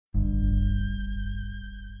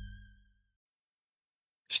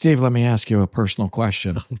Steve, let me ask you a personal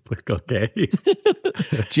question. Okay.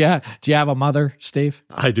 Do you have a mother, Steve?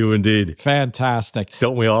 I do indeed. Fantastic.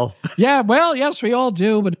 Don't we all? Yeah, well, yes, we all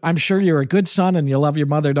do, but I'm sure you're a good son and you love your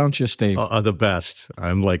mother, don't you, Steve? The best.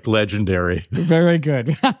 I'm like legendary. Very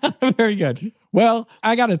good. Very good. Well,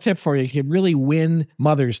 I got a tip for you. You can really win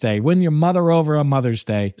Mother's Day. Win your mother over on Mother's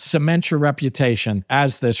Day. Cement your reputation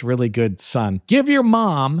as this really good son. Give your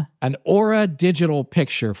mom an Aura digital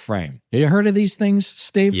picture frame. Have you heard of these things,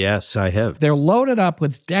 Steve? Yes, I have. They're loaded up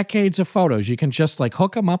with decades of photos. You can just like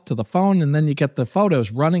hook them up to the phone and then you get the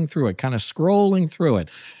photos running through it, kind of scrolling through it.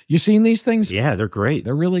 You seen these things? Yeah, they're great.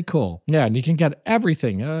 They're really cool. Yeah, and you can get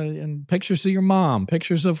everything, and pictures of your mom,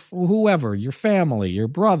 pictures of whoever, your family, your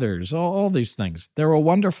brothers, all these things. They're a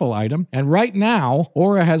wonderful item. And right now,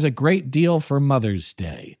 Aura has a great deal for Mother's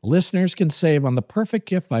Day. Listeners can save on the perfect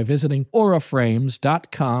gift by visiting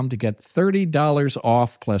auraframes.com to get $30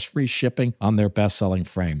 off plus free shipping on their best-selling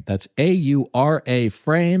frame. That's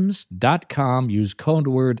auraframes.com. Use code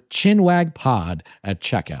word ChinwagPod at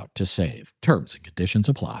checkout to save. Terms and conditions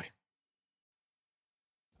apply.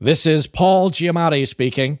 This is Paul Giamatti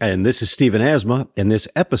speaking. And this is Stephen Asma, and this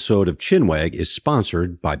episode of Chinwag is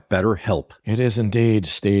sponsored by BetterHelp. It is indeed,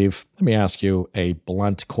 Steve. Let me ask you a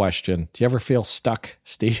blunt question. Do you ever feel stuck,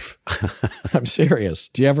 Steve? I'm serious.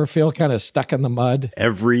 Do you ever feel kind of stuck in the mud?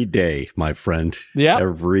 Every day, my friend. Yeah.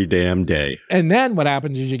 Every damn day. And then what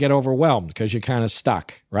happens is you get overwhelmed because you're kind of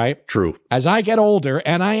stuck, right? True. As I get older,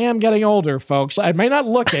 and I am getting older, folks, I may not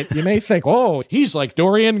look it. You may think, oh, he's like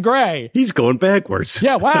Dorian Gray. He's going backwards.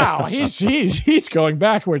 Yeah, wow. He's going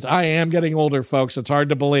backwards. I am getting older, folks. It's hard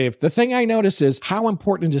to believe. The thing I notice is how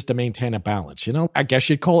important it is to maintain a balance. You know, I guess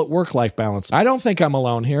you'd call it work-life balance. I don't think I'm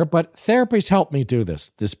alone here, but therapy's helped me do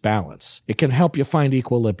this balance. It can help you find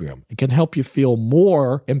equilibrium. It can help you feel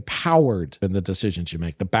more empowered in the decisions you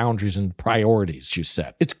make, the boundaries and priorities you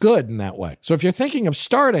set. It's good in that way. So if you're thinking of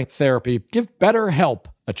starting therapy, give BetterHelp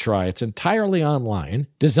a try. It's entirely online,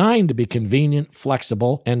 designed to be convenient,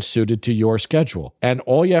 flexible, and suited to your schedule. And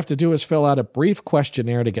all you have to do is fill out a brief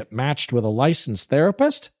questionnaire to get matched with a licensed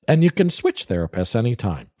therapist, and you can switch therapists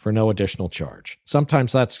anytime for no additional charge.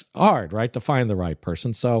 Sometimes that's hard, right, to find the right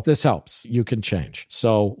person, so this helps. You can change.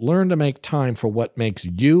 So learn to make time for what makes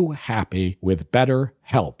you happy with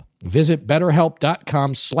BetterHelp. Visit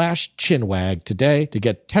BetterHelp.com/Chinwag today to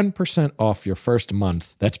get 10% off your first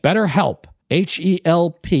month. That's BetterHelp.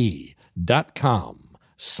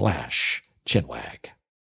 HELP.com/Chinwag.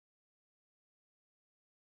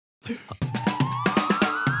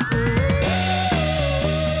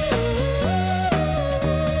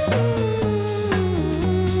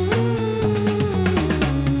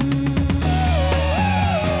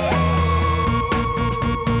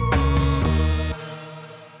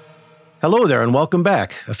 Hello there and welcome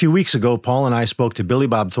back. A few weeks ago, Paul and I spoke to Billy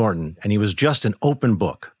Bob Thornton, and he was just an open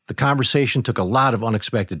book. The conversation took a lot of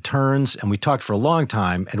unexpected turns, and we talked for a long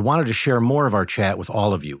time and wanted to share more of our chat with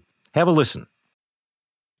all of you. Have a listen.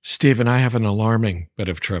 Stephen, I have an alarming bit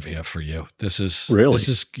of trivia for you. This is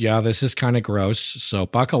kind of gross, so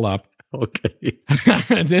buckle up. Okay.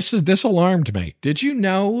 This alarmed me. Did you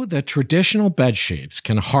know that traditional bed sheets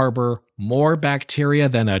can harbor more bacteria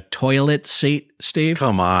than a toilet seat, Steve?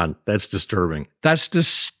 Come on, that's disturbing. That's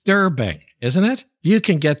disturbing, isn't it? You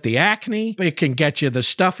can get the acne, it can get you the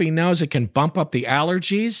stuffy nose, it can bump up the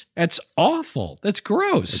allergies. It's awful. It's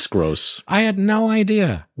gross. It's gross. I had no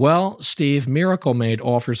idea. Well, Steve, Miracle Made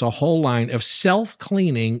offers a whole line of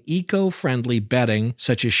self-cleaning, eco-friendly bedding,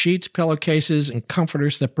 such as sheets, pillowcases, and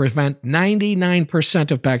comforters that prevent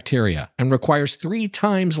 99% of bacteria and requires 3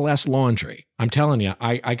 times less laundry. I'm telling you,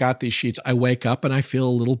 I got these sheets. I wake up and I feel a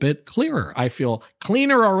little bit clearer. I feel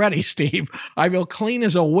cleaner already, Steve. I feel clean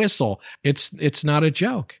as a whistle. It's not a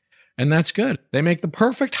joke. And that's good. They make the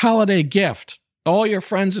perfect holiday gift. All your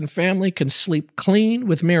friends and family can sleep clean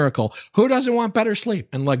with Miracle. Who doesn't want better sleep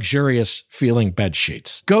and luxurious feeling bed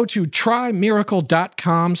sheets? Go to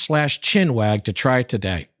trymiracle.com/Chinwag to try it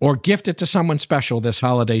today, or gift it to someone special this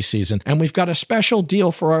holiday season. And we've got a special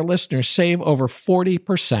deal for our listeners. Save over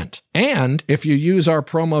 40%. And if you use our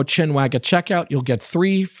promo Chinwag at checkout, you'll get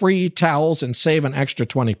 3 free towels and save an extra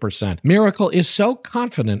 20%. Miracle is so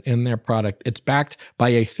confident in their product, it's backed by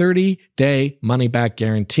a 30-day money-back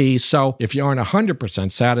guarantee. So if you aren't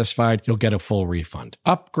 100% satisfied, you'll get a full refund.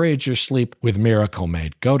 Upgrade your sleep with Miracle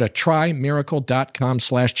Made. Go to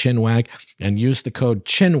trymiracle.com/Chinwag and use the code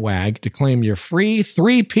Chinwag to claim your free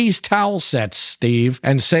 3-piece towel sets, Steve,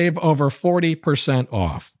 and save over 40%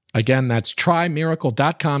 off. Again, that's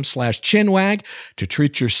trymiracle.com/Chinwag to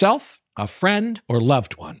treat yourself, a friend, or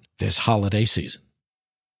loved one this holiday season.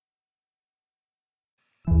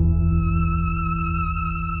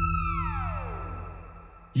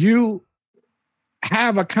 you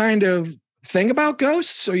have a kind of thing about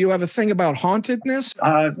ghosts, or you have a thing about hauntedness?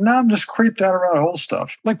 No, I'm just creeped out around old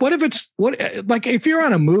stuff. Like, what if it's like if you're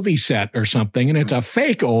on a movie set or something and it's a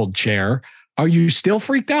fake old chair, are you still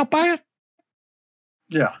freaked out by it?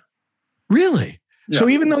 Yeah. Really? Yeah. So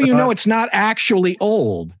even though you know it's not actually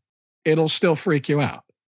old, it'll still freak you out.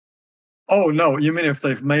 Oh, no. You mean if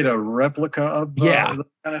they've made a replica of that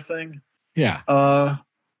kind of thing? Yeah.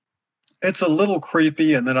 It's a little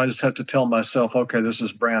creepy, and then I just have to tell myself, okay, this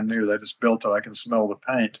is brand new. They just built it. I can smell the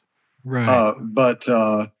paint. Right. But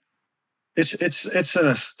it's an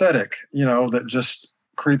aesthetic, that just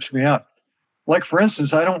creeps me out. Like, for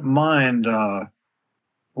instance, I don't mind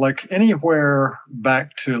like anywhere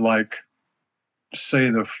back to, like, say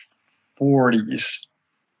the 40s.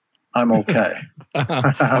 I'm okay.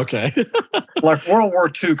 Okay. Like World War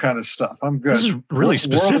II kind of stuff. I'm good. This is really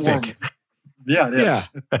specific. Yeah, it is. Yeah.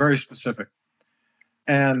 It's very specific.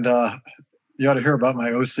 And you ought to hear about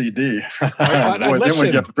my OCD. Boy,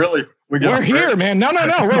 listen, then we're here, man. No,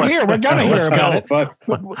 we're here. We're gonna hear about it.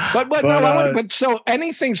 But so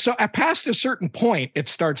anything, so past a certain point, it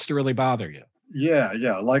starts to really bother you.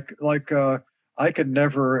 Yeah. Like I could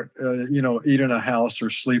never, eat in a house or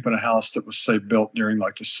sleep in a house that was, say, built during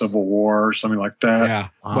like the Civil War or something like that. Yeah.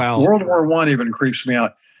 Well, World War I even creeps me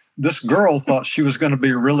out. This girl thought she was going to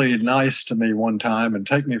be really nice to me one time and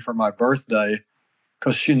take me for my birthday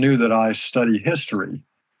because she knew that I study history.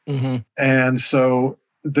 Mm-hmm. And so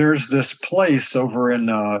there's this place over in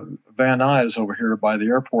Van Nuys over here by the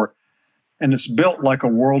airport, and it's built like a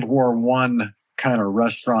World War I kind of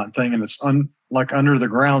restaurant thing, and it's like under the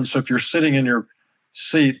ground. So if you're sitting in your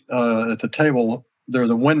seat at the table,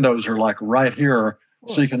 the windows are like right here,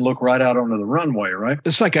 so you can look right out onto the runway, right?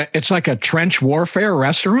 It's like a trench warfare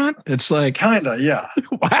restaurant. It's like kinda, yeah.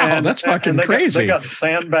 Wow, that's fucking crazy. They got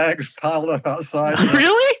sandbags piled up outside.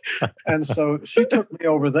 Really? And so she took me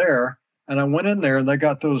over there, and I went in there, and they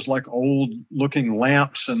got those like old looking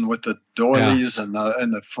lamps, and with the doilies and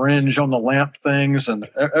the fringe on the lamp things, and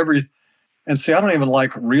every. And see, I don't even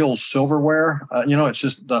like real silverware. It's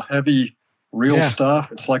just the heavy real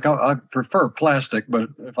stuff. It's like I prefer plastic, but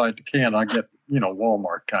if I can, I get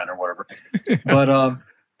Walmart kind or whatever. But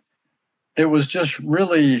it was just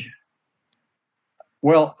really.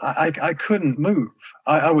 Well, I couldn't move.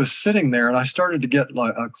 I was sitting there, and I started to get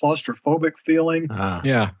like a claustrophobic feeling.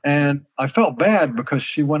 Yeah. And I felt bad because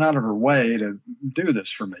she went out of her way to do this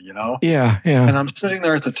for me, Yeah. And I'm sitting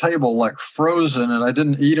there at the table like frozen, and I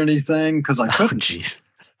didn't eat anything because I couldn't. Jeez.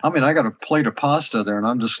 I mean, I got a plate of pasta there, and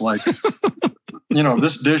I'm just like,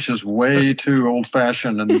 this dish is way too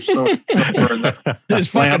old-fashioned, and so this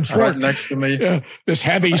fucking fork right next to me. Yeah, this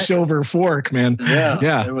heavy silver fork, man.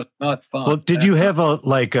 Yeah, it was not fun. Well, did you have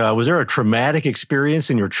was there a traumatic experience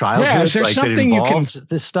in your childhood? Yeah, is there something that you can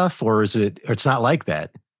this stuff, or it's not like that,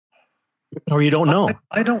 or you don't know?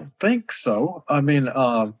 I don't think so. I mean,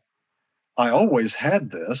 I always had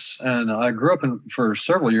this, and I grew up for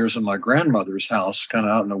several years in my grandmother's house, kind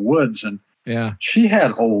of out in the woods, and she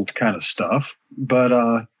had old kind of stuff. But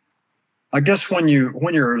I guess when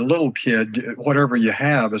you're a little kid, whatever you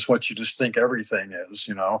have is what you just think everything is,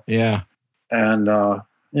 Yeah. And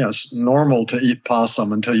it's normal to eat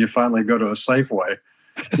possum until you finally go to a Safeway,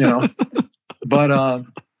 But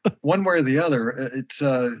one way or the other, it's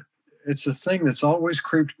a thing that's always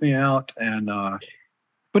creeped me out, and.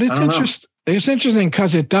 But it's interesting. It's interesting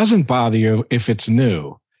because it doesn't bother you if it's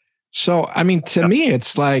new. So, I mean, to me,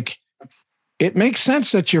 it's like it makes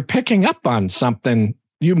sense that you're picking up on something.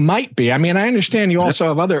 You might be. I mean, I understand you also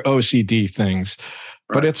have other OCD things,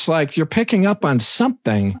 but it's like you're picking up on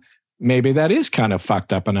something maybe that is kind of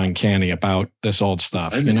fucked up and uncanny about this old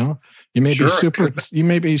stuff. Maybe. You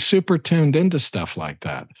may be super tuned into stuff like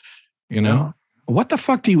that. Yeah. What the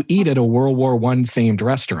fuck do you eat at a World War I themed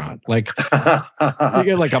restaurant? Like you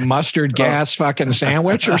get like a mustard gas fucking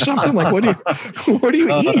sandwich or something? Like what do you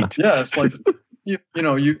eat? Yeah, it's like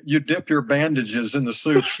you dip your bandages in the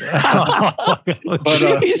soup.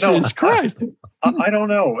 But, Jesus Christ. I don't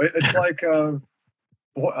know. It's like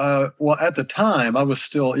well, at the time I was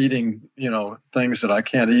still eating, things that I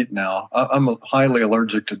can't eat now. I'm highly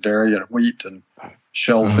allergic to dairy and wheat and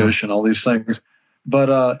shellfish and all these things.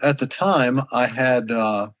 But at the time, I had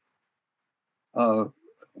what do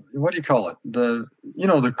you call it? The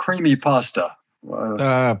creamy pasta.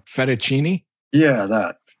 Fettuccine. Yeah,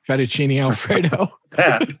 that Fettuccine Alfredo.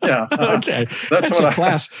 That, yeah. Okay. That's a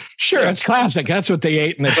class. Sure, it's classic. That's what they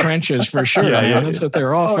ate in the trenches for sure. That's what they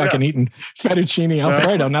were all fucking eating. Fettuccine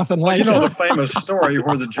Alfredo, nothing like the it. famous story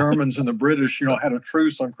where the Germans and the British, had a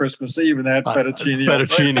truce on Christmas Eve and they had fettuccine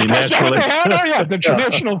Fettuccine, Alfredo. naturally. The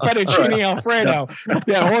traditional fettuccine Alfredo.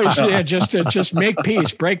 Always, just make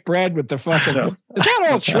peace, break bread with the fucking. Is that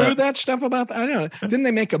all true? That stuff about? I don't know. Didn't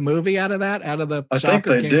they make a movie out of that? Out of the? I think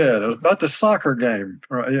they did. It was about the soccer game.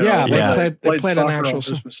 Right? They played an actual.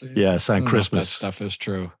 Yes, on Christmas. That stuff is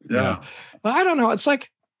true. Yeah. But I don't know. It's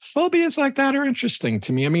like phobias like that are interesting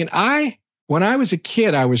to me. I mean, when I was a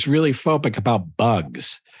kid, I was really phobic about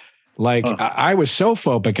bugs. Like I was so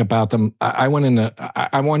phobic about them. I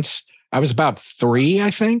was about 3,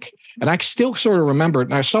 I think. And I still sort of remember it.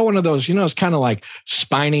 And I saw one of those, it's kind of like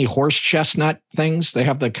spiny horse chestnut things. They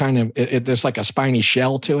have the kind of, there's like a spiny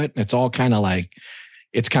shell to it. And it's all kind of like,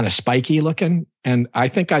 it's kind of spiky looking. And I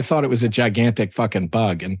think I thought it was a gigantic fucking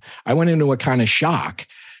bug. And I went into a kind of shock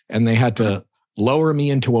and they had to lower me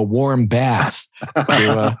into a warm bath. They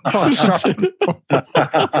did.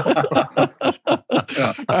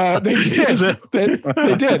 They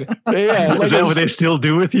did. Is that what they still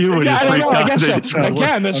do with you? I don't know. I guess so.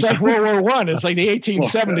 Again, it's like World War I. It's like the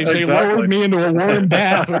 1870s. They lowered me into a warm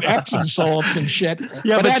bath with Epsom salts and shit.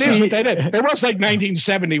 Yeah, but that is what they did. It was like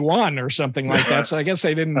 1971 or something like that. So I guess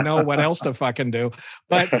they didn't know what else to fucking do.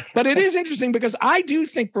 But it is interesting because I do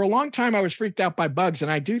think for a long time I was freaked out by bugs, and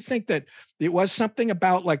I do think that it was something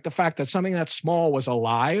about like the fact that something that small was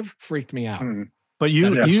alive freaked me out. But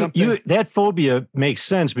that phobia makes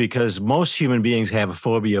sense because most human beings have a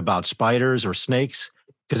phobia about spiders or snakes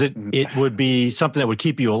because it would be something that would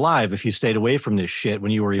keep you alive if you stayed away from this shit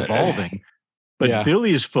when you were evolving. But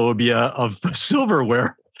Billy's phobia of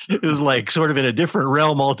silverware is like sort of in a different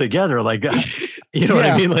realm altogether. Like, what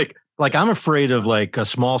I mean? Like I'm afraid of like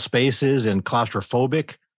small spaces and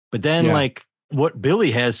claustrophobic, but then like, what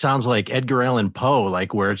Billy has sounds like Edgar Allan Poe,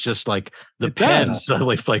 like where it's just like the pen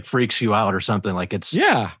suddenly like freaks you out or something. Like it's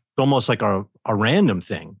almost like a random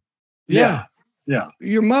thing. Yeah.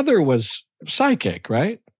 Your mother was psychic,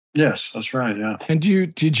 right? Yes, that's right. Yeah. And do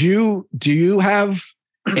you have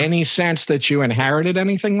any sense that you inherited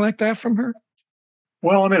anything like that from her?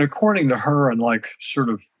 Well, I mean, according to her and like sort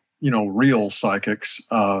of, real psychics,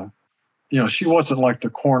 she wasn't like the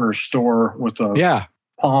corner store with a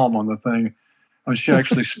palm on the thing. I mean, she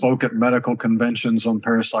actually spoke at medical conventions on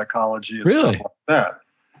parapsychology and stuff like that.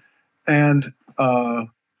 And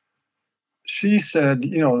she said,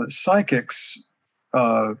 psychics,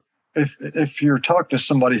 if you're talking to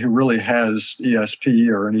somebody who really has ESP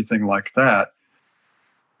or anything like that,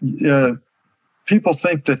 people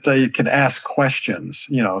think that they can ask questions,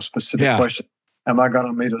 specific questions. Am I going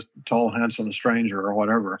to meet a tall, handsome stranger or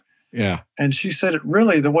whatever? Yeah. And she said,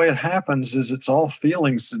 the way it happens is it's all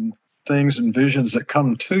feelings and things and visions that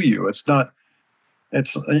come to you. It's not,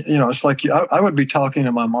 it's like I would be talking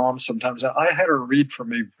to my mom sometimes. I had her read for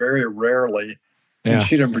me very rarely, and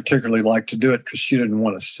she didn't particularly like to do it because she didn't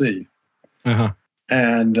want to see.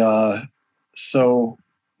 And so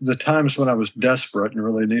the times when I was desperate and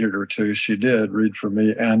really needed her to, she did read for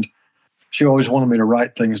me, and she always wanted me to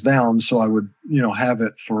write things down so I would, have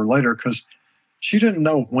it for later because she didn't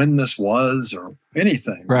know when this was or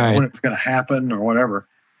anything, when it's going to happen or whatever.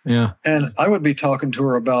 Yeah. And I would be talking to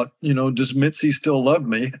her about, does Mitzi still love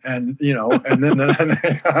me? And, and then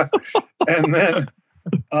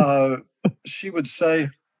she would say,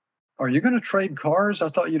 are you going to trade cars? I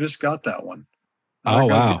thought you just got that one. And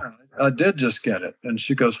wow. Yeah, I did just get it. And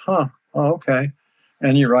she goes, oh, okay.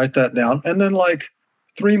 And you write that down. And then like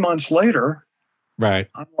 3 months later, I'm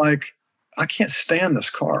like, I can't stand this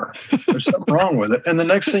car. There's something wrong with it. And the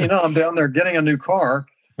next thing you know, I'm down there getting a new car.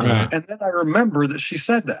 And then I remember that she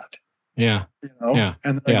said that. Yeah. And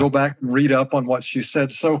then I go back and read up on what she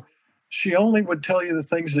said. So she only would tell you the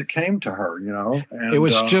things that came to her, And, it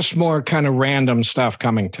was just more kind of random stuff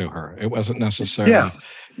coming to her. It wasn't necessarily.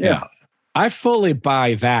 Yeah. I fully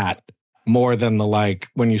buy that more than the like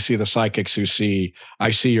when you see the psychics who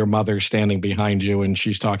I see your mother standing behind you and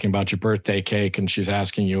she's talking about your birthday cake and she's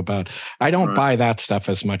asking you about. I don't buy that stuff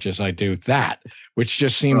as much as I do that, which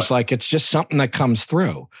just seems like it's just something that comes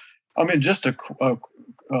through. I mean, just a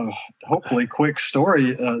hopefully quick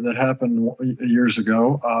story that happened years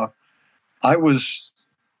ago.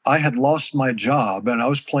 I had lost my job and I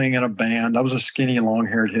was playing in a band. I was a skinny,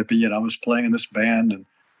 long-haired hippie and I was playing in this band and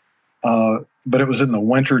but it was in the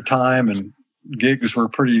winter time and gigs were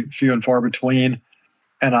pretty few and far between.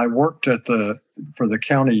 And I worked for the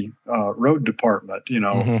county road department, in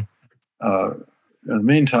the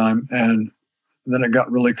meantime. And then it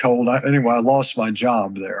got really cold. I lost my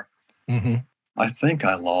job there. I think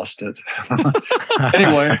I lost it.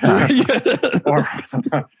 Anyway,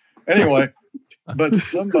 anyway, but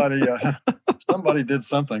somebody did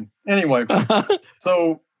something. Anyway,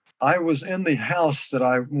 so I was in the house that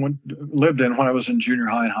I lived in when I was in junior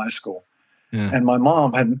high and high school. Yeah. And my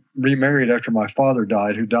mom had remarried after my father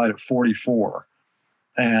died, who died at 44.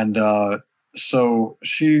 And so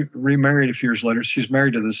she remarried a few years later. She's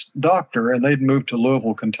married to this doctor, and they'd moved to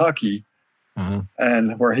Louisville, Kentucky,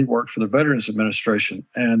 and where he worked for the Veterans Administration.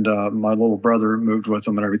 And my little brother moved with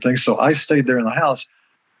them and everything. So I stayed there in the house.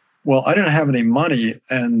 Well, I didn't have any money,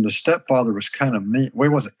 and the stepfather was kind of mean. Well,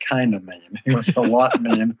 he wasn't kind of mean. He was a lot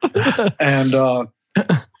mean.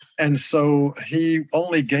 And so he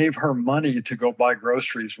only gave her money to go buy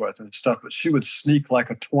groceries with and stuff, but she would sneak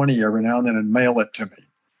like a 20 every now and then and mail it to me.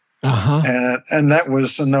 And that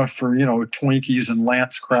was enough for, Twinkies and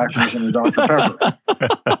Lance crackers and a Dr. Pepper.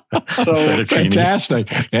 So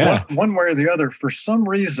fantastic. Yeah. One way or the other, for some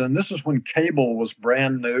reason, this is when cable was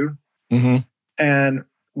brand new. And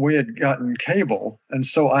we had gotten cable. And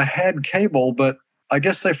so I had cable, but I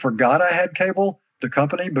guess they forgot I had cable, the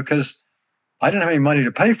company, because I didn't have any money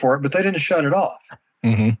to pay for it, but they didn't shut it off.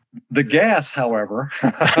 The gas, however,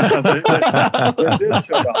 they did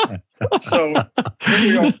shut off. So here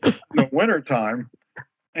we are in the wintertime,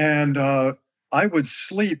 and I would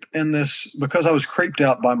sleep in this, because I was creeped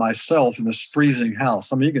out by myself in this freezing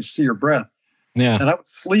house. I mean, you can see your breath. Yeah. And I would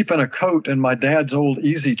sleep in a coat in my dad's old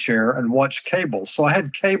easy chair and watch cable. So I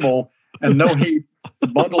had cable and no heat,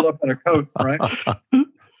 bundled up in a coat, right?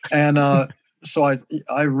 And so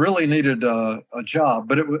I really needed a job,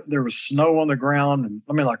 but there was snow on the ground, and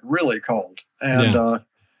I mean, like really cold. And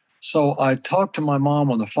so I talked to my mom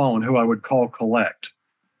on the phone, who I would call collect.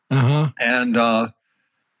 And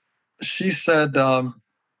she said, "Do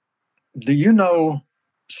you know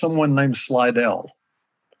someone named Slidell?"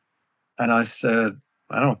 And I said,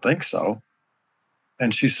 "I don't think so."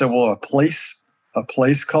 And she said, "Well, a place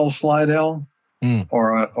called Slidell,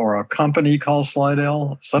 or a company called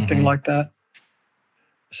Slidell, something like that."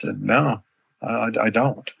 I said, "No, I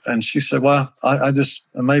don't." And she said, "Well, I just,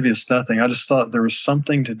 maybe it's nothing. I just thought there was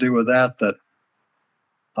something to do with that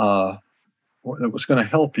was going to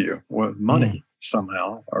help you with money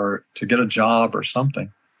somehow, or to get a job or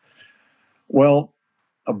something." Well,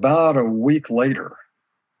 about a week later,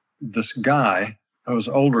 this guy, who was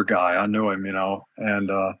an older guy, I knew him, and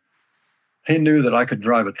he knew that I could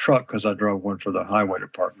drive a truck because I drove one for the highway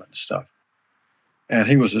department and stuff. And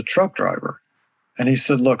he was a truck driver. And he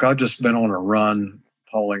said, "Look, I've just been on a run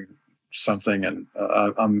hauling something, and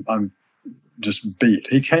I'm just beat."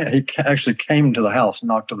 He actually came to the house,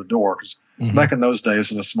 knocked on the door, because back in those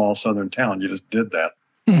days in a small southern town, you just did that.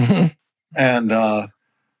 And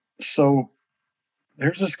so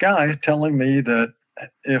there's this guy telling me that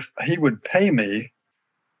if he would pay me,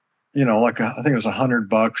 like I think it was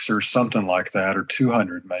 $100 or something like that, or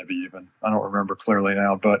 200 maybe even. I don't remember clearly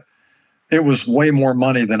now, but it was way more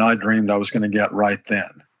money than I dreamed I was going to get right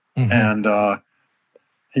then. And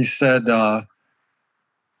he said,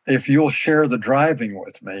 "If you'll share the driving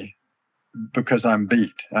with me, because I'm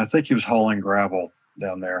beat." And I think he was hauling gravel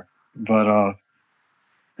down there. But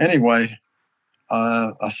anyway,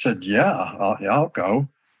 I said, "Yeah, I'll go."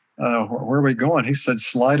 "Where are we going?" He said,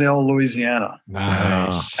 "Slidell, Louisiana."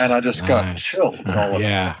 Nice. And I just got chilled. All of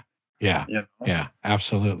it. Yeah,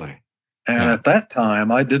 absolutely. And at that time,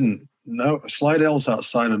 I didn't know. Slidell's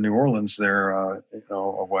outside of New Orleans there, a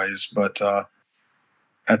ways. But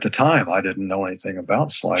at the time, I didn't know anything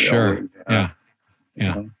about Slidell. Sure.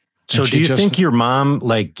 Yeah. So do you think your mom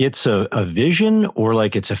gets a vision, or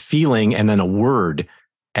it's a feeling and then a word,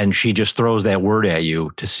 and she just throws that word at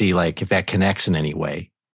you to see if that connects in any way?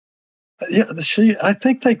 Yeah, I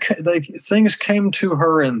think things came to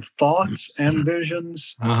her in thoughts and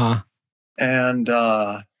visions. And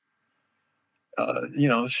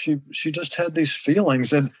she just had these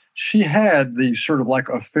feelings, and she had these sort of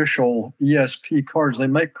official ESP cards. They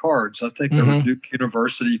make cards. I think they were Duke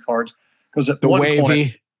University cards, because at the one wavy,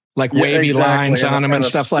 point, wavy exactly, lines on them and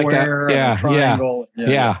stuff like that. Yeah, triangle.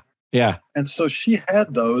 Yeah. And so she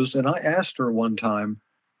had those, and I asked her one time,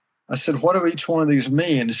 I said, "What do each one of these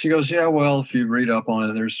mean?" And she goes, "Yeah, well, if you read up on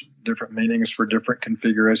it, there's different meanings for different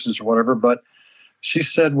configurations or whatever." But she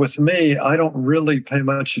said, "With me, I don't really pay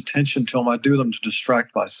much attention to them. I do them to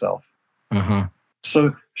distract myself."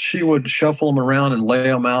 So she would shuffle them around and lay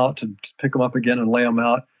them out, and pick them up again and lay them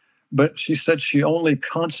out. But she said she only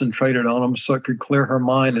concentrated on them so it could clear her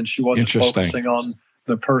mind, and she wasn't focusing on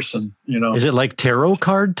the person, Is it like tarot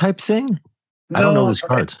card type thing? I don't know these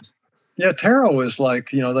cards. Yeah, tarot is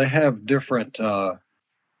they have different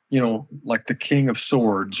like the King of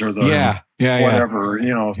Swords or the whatever,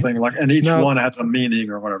 thing like, and each one has a meaning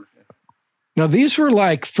or whatever. No, these were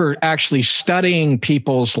like for actually studying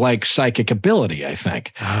people's like psychic ability, I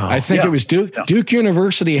think. I think it was Duke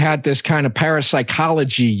University had this kind of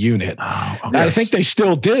parapsychology unit. I think they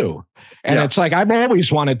still do. And it's like, I've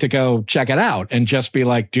always wanted to go check it out and just be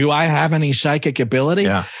like, do I have any psychic ability?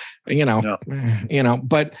 Yeah.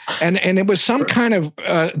 But it was some kind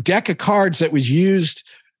of deck of cards that was used.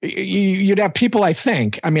 You'd have people, I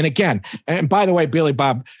think. I mean, again, and by the way, Billy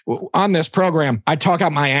Bob, on this program, I talk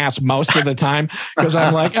out my ass most of the time because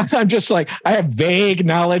I'm just like, I have vague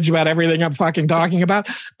knowledge about everything I'm fucking talking about.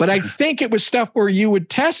 But I think it was stuff where you would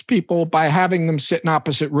test people by having them sit in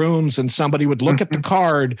opposite rooms and somebody would look at the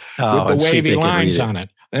card with the wavy lines on it.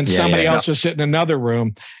 And somebody else would sit in another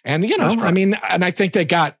room. And, I mean, and I think they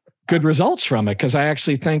got good results from it because I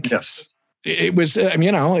actually think it was,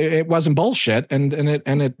 it wasn't bullshit, and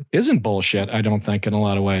it isn't bullshit. I don't think in a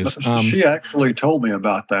lot of ways. She actually told me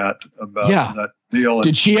about that deal.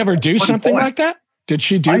 Did she ever do something like that? Did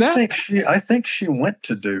she do that? I think she went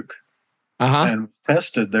to Duke and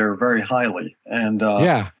tested there very highly. And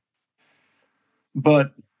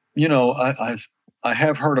but I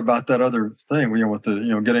have heard about that other thing, with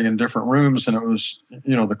the getting in different rooms, and it was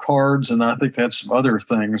the cards, and I think they had some other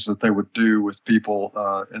things that they would do with people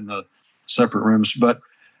in the separate rooms. But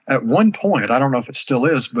at one point, I don't know if it still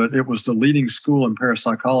is, but it was the leading school in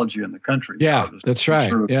parapsychology in the country. Yeah, that's right.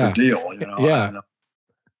 Sort of the deal.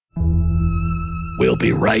 We'll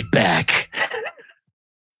be right back.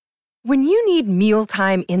 When you need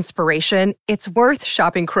mealtime inspiration, it's worth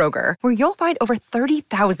shopping Kroger, where you'll find over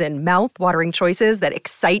 30,000 mouth-watering choices that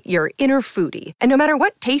excite your inner foodie. And no matter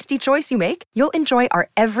what tasty choice you make, you'll enjoy our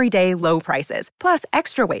everyday low prices, plus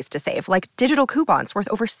extra ways to save, like digital coupons worth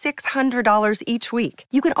over $600 each week.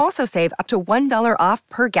 You can also save up to $1 off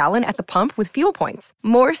per gallon at the pump with fuel points.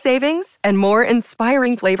 More savings and more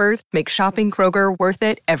inspiring flavors make shopping Kroger worth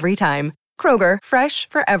it every time. Kroger, fresh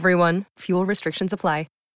for everyone. Fuel restrictions apply.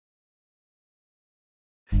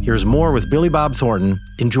 Here's more with Billy Bob Thornton.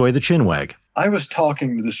 Enjoy the chinwag. I was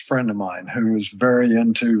talking to this friend of mine who was very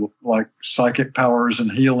into like psychic powers and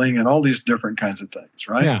healing and all these different kinds of things,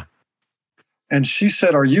 right? Yeah. And she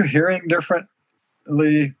said, "Are you hearing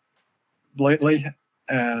differently lately?"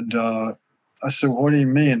 And I said, "What do you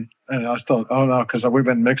mean?" And I thought, "Oh no, because we've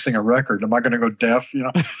been mixing a record. Am I going to go deaf?"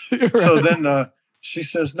 Right. So then she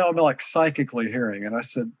says, "No, I'm like psychically hearing." And I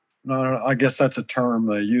said, "No, I guess that's a term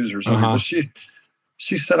they use or something." But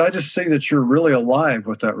she said, "I just see that you're really alive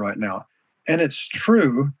with that right now." And it's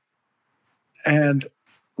true. And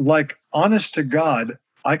like, honest to God,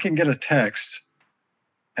 I can get a text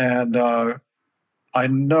and I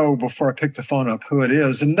know before I pick the phone up who it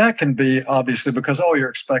is. And that can be obviously because, you're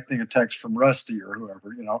expecting a text from Rusty or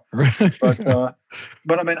whoever,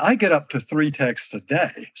 But I mean, I get up to 3 texts a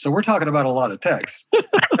day. So we're talking about a lot of texts.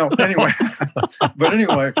 But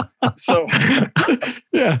anyway, so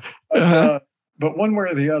yeah. But one way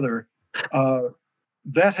or the other,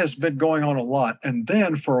 that has been going on a lot. And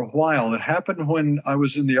then for a while, it happened when I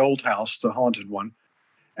was in the old house, the haunted one,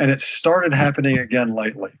 and it started happening again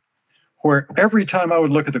lately, where every time I would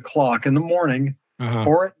look at the clock in the morning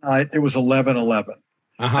or at night, it was 11:11.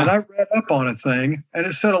 And I read up on a thing, and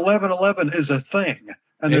it said 11:11 is a thing.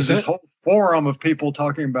 And there's this whole forum of people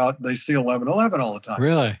talking about they see 11:11 all the time.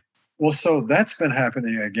 Really? Well, so that's been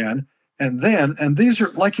happening again. And these are,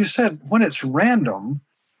 like you said, when it's random,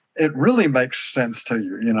 it really makes sense to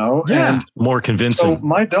you, Yeah. And more convincing. So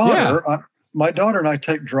my daughter and I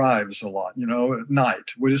take drives a lot, at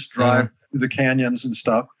night. We just drive through the canyons and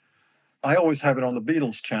stuff. I always have it on the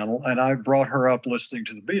Beatles channel, and I brought her up listening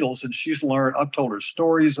to the Beatles, and I've told her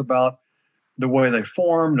stories about the way they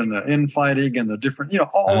formed and the infighting and the different,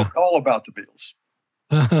 all about the Beatles.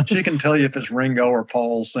 She can tell you if it's Ringo or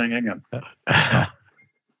Paul singing, and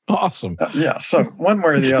awesome. So one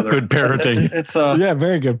way or the other. Good parenting. It's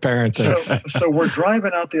very good parenting. So we're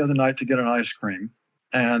driving out the other night to get an ice cream,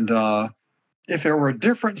 and if it were a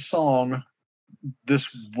different song, this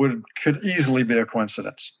could easily be a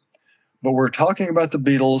coincidence. But we're talking about the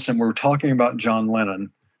Beatles, and we're talking about John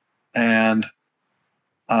Lennon, and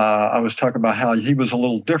I was talking about how he was a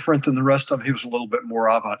little different than the rest of them. He was a little bit more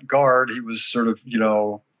avant-garde. He was sort of,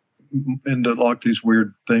 into like these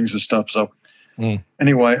weird things and stuff. So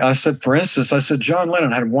anyway, I said, for instance, John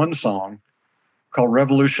Lennon had one song called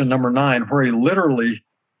Revolution Number 9, where he literally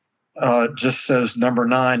just says number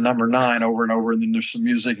 9 over and over. And then there's some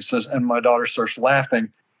music. It says, and my daughter starts laughing.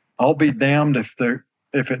 I'll be damned if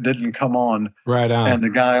it didn't come on. Right on. And the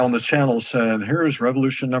guy on the channel said, here's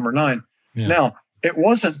Revolution Number 9. Yeah. Now, it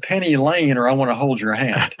wasn't Penny Lane or I Want to Hold Your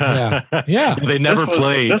Hand. Yeah. They never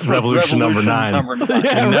play Revolution Number 9.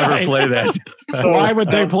 Yeah, never play that. So why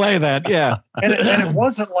would they play that? Yeah. And it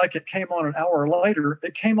wasn't like it came on an hour later.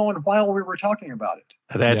 It came on while we were talking about it.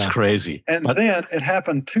 That's crazy. And then it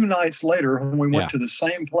happened 2 nights later when we went to the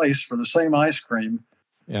same place for the same ice cream.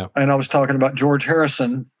 Yeah. And I was talking about George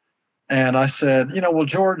Harrison. And I said, well,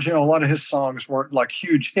 George, a lot of his songs weren't like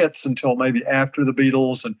huge hits until maybe after the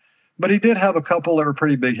Beatles. But he did have a couple that were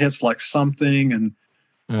pretty big hits, like Something, and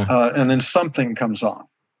then Something comes on.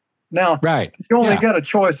 Now, you only got a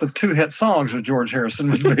choice of 2 hit songs with George Harrison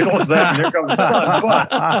with the Beatles, that and Here Comes the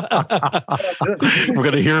Sun. We're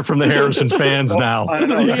going to hear from the Harrison fans now. I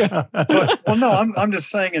know. I'm just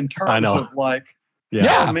saying in terms of like,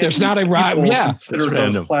 there's not a right. Consider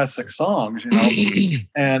those classic songs,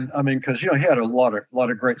 and I mean, because he had a lot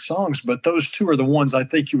of great songs, but those 2 are the ones I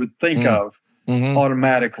think you would think of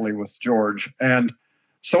automatically with George. And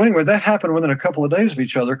so anyway, that happened within a couple of days of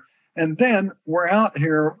each other. And then we're out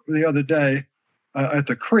here the other day at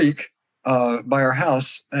the creek by our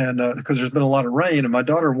house, and because there's been a lot of rain, and my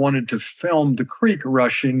daughter wanted to film the creek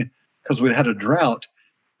rushing because we had a drought,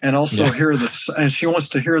 and also hear this, and she wants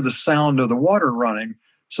to hear the sound of the water running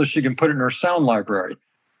so she can put it in her sound library.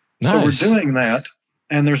 Nice. So we're doing that,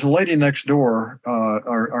 and there's a lady next door,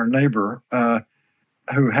 our neighbor,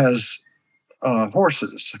 who has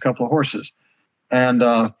horses, a couple of horses,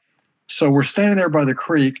 and so we're standing there by the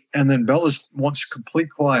creek, and then Bella wants complete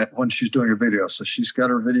quiet when she's doing a video. So she's got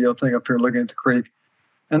her video thing up here looking at the creek.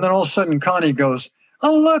 And then all of a sudden Connie goes,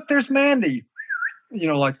 "Oh, look, there's Mandy,"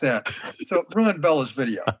 like that. So it ruined Bella's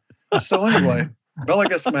video. So anyway, Bella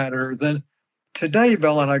gets mad at her. Then today,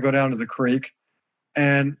 Bella and I go down to the creek,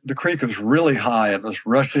 and the creek is really high and it's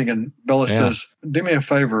rushing. And Bella says, "Do me a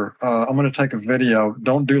favor. I'm going to take a video.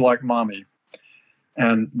 Don't do like mommy."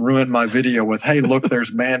 And ruined my video with, "Hey, look,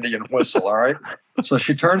 there's Mandy," and whistle. All right. So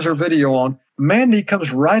she turns her video on. Mandy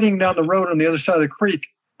comes riding down the road on the other side of the creek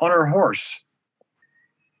on her horse.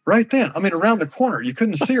 Right then. I mean, around the corner. You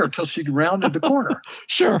couldn't see her until she rounded the corner.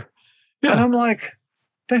 Sure. Yeah. And I'm like,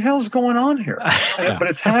 the hell's going on here? But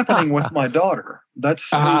it's happening with my daughter. That's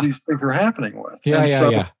who these things are happening with.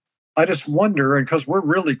 Yeah. I just wonder, and because we're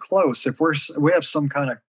really close, if we have some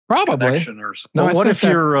kind of connection or something. No, what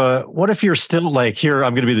if you're still like, here,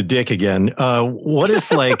 I'm going to be the dick again. What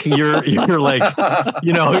if like you're like,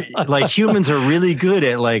 like humans are really good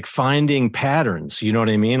at like finding patterns. You know what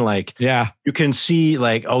I mean? Like, you can see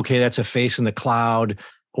like, okay, that's a face in the cloud,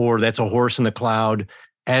 or that's a horse in the cloud.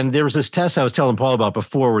 And there was this test I was telling Paul about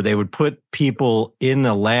before where they would put people in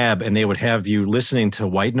the lab and they would have you listening to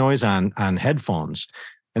white noise on headphones.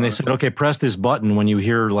 And they said, okay, press this button when you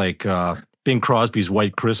hear like Bing Crosby's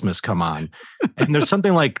White Christmas come on. And there's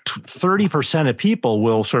something like 30% of people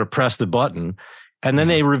will sort of press the button. And then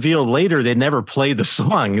they revealed later they never played the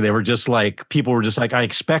song. They were just like, people were just like, I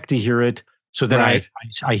expect to hear it. So then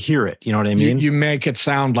I hear it. You know what I mean? You make it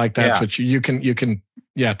sound like that's what you can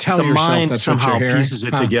tell the yourself mind that's somehow what you're hearing. Pieces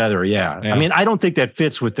it together. Yeah. I mean, I don't think that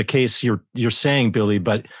fits with the case you're saying, Billy,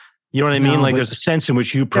 but you know what I mean? Like there's a sense in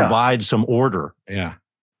which you provide some order. Yeah.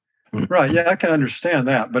 Right. Yeah, I can understand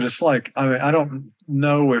that. But it's like, I mean, I don't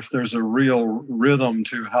know if there's a real rhythm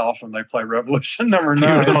to how often they play Revolution Number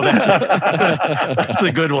 9. That's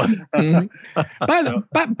a good one. By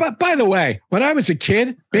the way, when I was a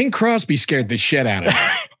kid, Bing Crosby scared the shit out of me.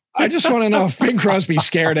 I just want to know if Bing Crosby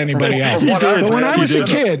scared anybody else. But when I was a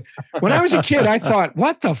kid, I thought,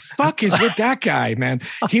 what the fuck is with that guy, man?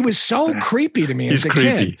 He was so creepy to me as a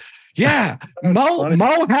kid. Yeah.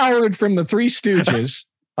 Mo Howard from the Three Stooges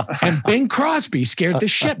and Bing Crosby scared the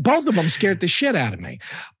shit. Both of them scared the shit out of me.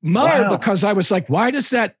 Because I was like, why does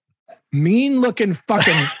that mean looking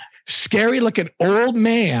fucking scary looking old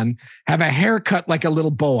man have a haircut like a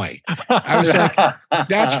little boy? I was like,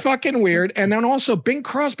 that's fucking weird. And then also Bing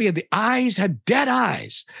Crosby had dead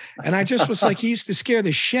eyes. And I just was like, he used to scare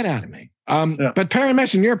the shit out of me. But Perry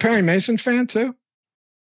Mason, you're a Perry Mason fan too?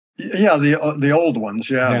 Yeah, the old ones.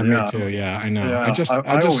 Yeah, me too. Yeah, I know. Yeah,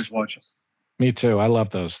 I always watch it. Me too. I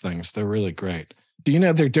love those things. They're really great. Do you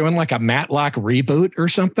know they're doing like a Matlock reboot or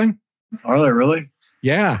something? Are they really?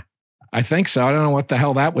 Yeah, I think so. I don't know what the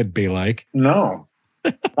hell that would be like. No.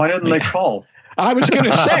 Why didn't they call? I was going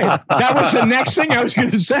to say, that was the next thing I was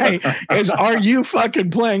going to say is, are you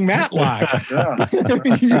fucking playing Matlock? Yeah.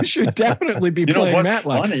 You should definitely be playing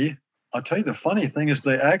Matlock. Funny? I'll tell you the funny thing is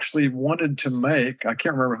they actually wanted to make, I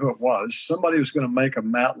can't remember who it was, somebody was going to make a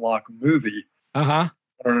Matlock movie. Uh-huh.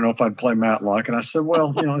 I don't know if I'd play Matlock. And I said,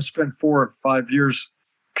 well, I spent 4 or 5 years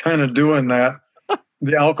kind of doing that.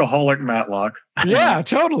 The alcoholic Matlock. Yeah,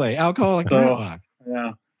 totally. Alcoholic Matlock.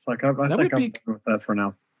 Yeah. It's like, I think I'm done with that for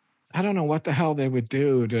now. I don't know what the hell they would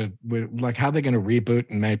do like how they're going to reboot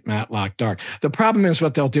and make Matlock dark. The problem is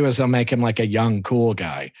what they'll do is they'll make him like a young, cool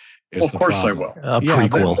guy. Well, of course they will. A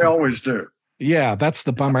prequel. They always do. Yeah, that's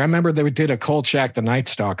the bummer. I remember they did a Kolchak the Night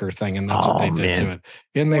Stalker thing, and that's what they did to it.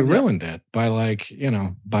 And they ruined it by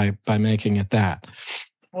by making it that.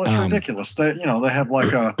 Well, it's ridiculous. They have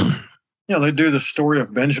like a, they do the story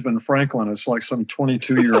of Benjamin Franklin. It's like some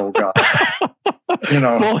 22-year-old guy.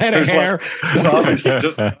 Full head of hair. He's obviously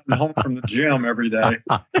just gotten home from the gym every day.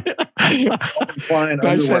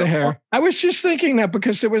 Nice head of hair. I was just thinking that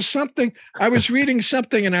because there was something, I was reading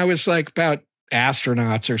something and I was like about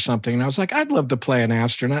astronauts or something. And I was like, I'd love to play an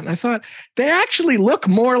astronaut. And I thought, they actually look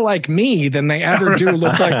more like me than they ever do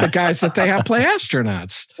look like the guys that they have play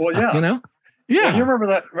astronauts. Well, yeah. Yeah. Well, you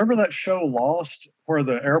remember that show Lost where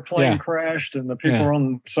the airplane crashed and the people were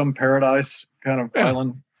on some paradise kind of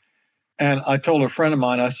island? And I told a friend of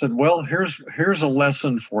mine, I said, well, here's a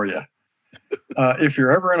lesson for you. If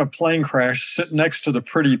you're ever in a plane crash, sit next to the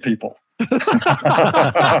pretty people.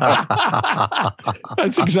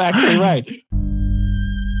 That's exactly right.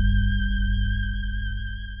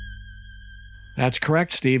 That's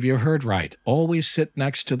correct, Steve. You heard right. Always sit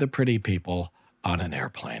next to the pretty people on an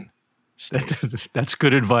airplane. That's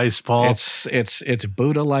good advice, Paul. It's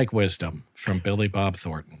Buddha-like wisdom from Billy Bob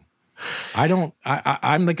Thornton.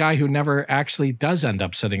 I'm the guy who never actually does end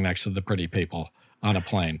up sitting next to the pretty people on a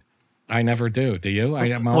plane. I never do. Do you?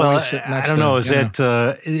 I'm always sitting next to. I don't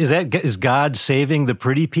know. Is God saving the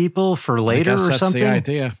pretty people for later or something? That's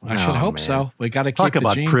the idea. I should hope so. We got to keep the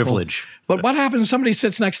about gene privilege. Pool. But what happens if somebody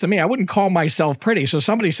sits next to me? I wouldn't call myself pretty, so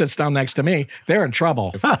somebody sits down next to me. They're in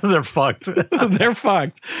trouble. They're fucked. They're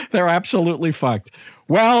fucked. They're absolutely fucked.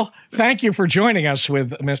 Well, thank you for joining us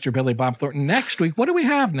with Mr. Billy Bob Thornton. Next week, what do we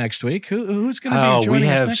have next week? Who's going to be joining us next week? We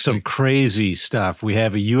have some crazy stuff. We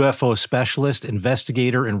have a UFO specialist,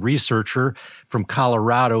 investigator, and researcher from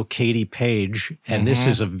Colorado, Katie Page. And this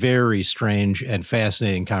is a very strange and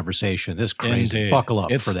fascinating conversation. This is crazy. Indeed. Buckle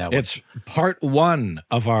up for that one. It's part one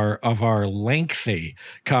of our lengthy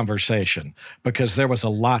conversation because there was a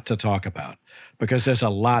lot to talk about. Because there's a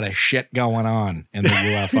lot of shit going on in the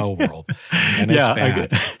UFO world. And it's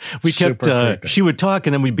bad. We kept, she would talk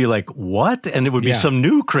and then we'd be like, what? And it would be some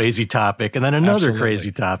new crazy topic and then another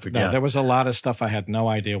crazy topic. No, there was a lot of stuff I had no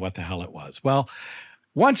idea what the hell it was. Well,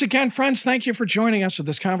 once again, friends, thank you for joining us for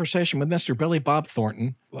this conversation with Mr. Billy Bob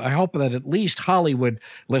Thornton. I hope that at least Holly would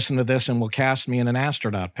listen to this and will cast me in an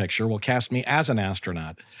astronaut picture, will cast me as an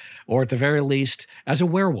astronaut, or at the very least, as a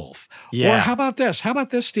werewolf. Yeah. Or how about this? How about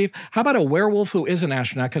this, Steve? How about a werewolf who is an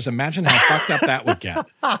astronaut? Because imagine how fucked up that would get.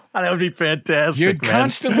 That would be fantastic, You'd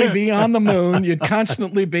constantly be on the moon. You'd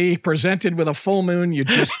constantly be presented with a full moon. You'd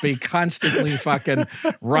just be constantly fucking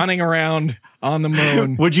running around on the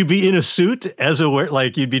moon. Would you be in a suit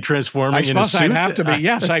like you'd be transforming in a suit? I suppose I'd have to be.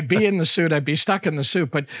 Yes, I'd be in the suit. I'd be stuck in the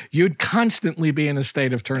suit, but you'd constantly be in a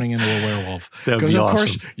state of turning into a werewolf. Because of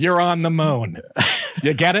course you're on the moon.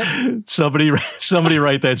 You get it? Somebody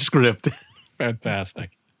write that script.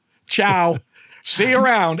 Fantastic. Ciao. See you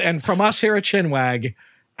around. And from us here at Chinwag,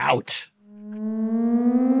 out.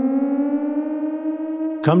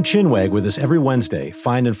 Come Chinwag with us every Wednesday.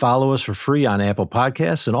 Find and follow us for free on Apple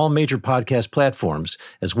Podcasts and all major podcast platforms,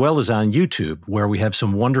 as well as on YouTube, where we have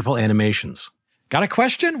some wonderful animations. Got a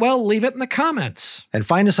question? Well, leave it in the comments. And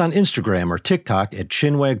find us on Instagram or TikTok at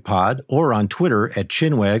ChinwagPod or on Twitter at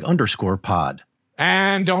Chinwag_pod.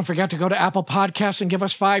 And don't forget to go to Apple Podcasts and give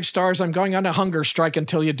us 5 stars. I'm going on a hunger strike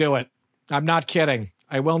until you do it. I'm not kidding.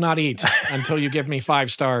 I will not eat until you give me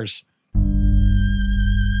 5 stars.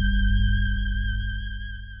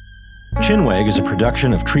 Chinwag is a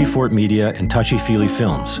production of Treefort Media and Touchy Feely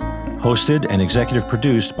Films. Hosted and executive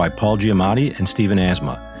produced by Paul Giamatti and Stephen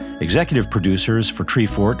Asma. Executive producers for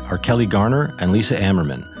Treefort are Kelly Garner and Lisa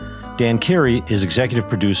Ammerman. Dan Carey is executive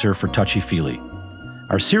producer for Touchy Feely.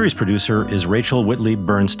 Our series producer is Rachel Whitley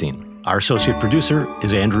Bernstein. Our associate producer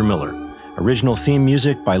is Andrew Miller. Original theme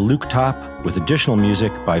music by Luke Topp, with additional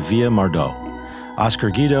music by Via Mardot. Oscar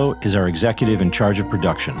Guido is our executive in charge of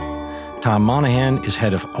production. Tom Monahan is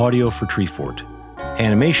head of audio for Treefort.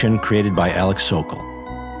 Animation created by Alex Sokol.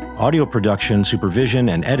 Audio production, supervision,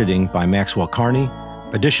 and editing by Maxwell Carney.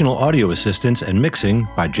 Additional audio assistance and mixing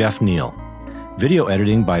by Jeff Neal. Video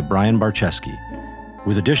editing by Brian Barczewski.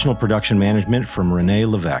 With additional production management from Renee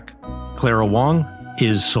Levesque. Clara Wong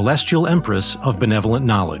is Celestial Empress of Benevolent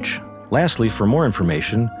Knowledge. Lastly, for more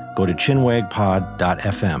information, go to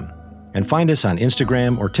chinwagpod.fm and find us on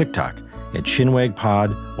Instagram or TikTok at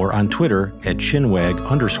chinwagpod or on Twitter at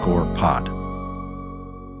chinwag_pod.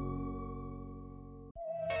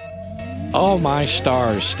 Oh, my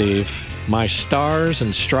stars, Steve. My stars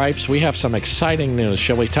and stripes. We have some exciting news.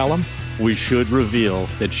 Shall we tell them? We should reveal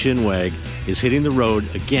that Chinwag is hitting the road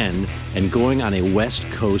again and going on a West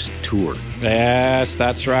Coast tour. Yes,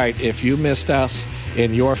 that's right. If you missed us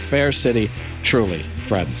in your fair city, truly,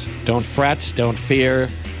 friends, don't fret, don't fear,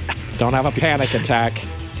 don't have a panic attack.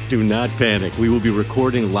 Do not panic. We will be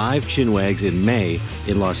recording live Chinwags in May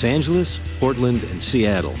in Los Angeles, Portland, and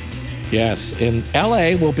Seattle. Yes, in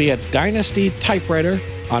LA, we'll be at Dynasty Typewriter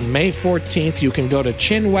on May 14th. You can go to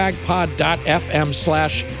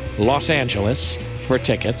chinwagpod.fm/Los Angeles for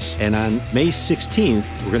tickets. And on May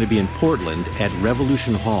 16th, we're going to be in Portland at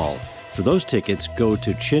Revolution Hall. For those tickets, go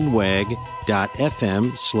to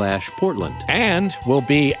chinwag.fm/Portland. And we'll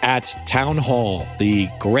be at Town Hall, the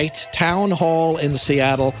great Town Hall in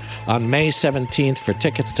Seattle on May 17th. For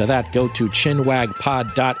tickets to that, go to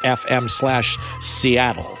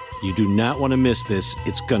chinwagpod.fm/Seattle. You do not want to miss this.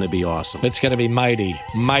 It's going to be awesome. It's going to be mighty,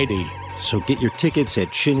 mighty. So get your tickets at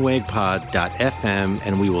chinwagpod.fm,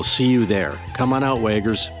 and we will see you there. Come on out,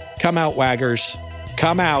 Waggers. Come out, Waggers.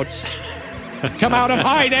 Come out. Come out of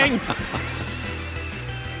hiding.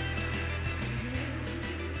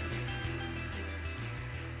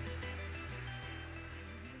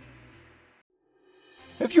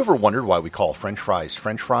 Have you ever wondered why we call French fries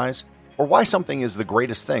French fries? Or why something is the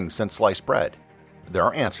greatest thing since sliced bread? There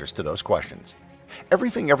are answers to those questions.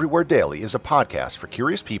 Everything Everywhere Daily is a podcast for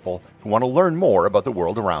curious people who want to learn more about the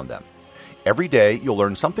world around them. Every day, you'll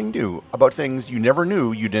learn something new about things you never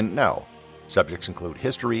knew you didn't know. Subjects include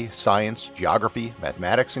history, science, geography,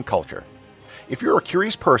 mathematics, and culture. If you're a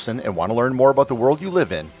curious person and want to learn more about the world you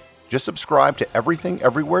live in, just subscribe to Everything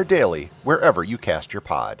Everywhere Daily wherever you cast your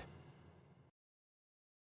pod.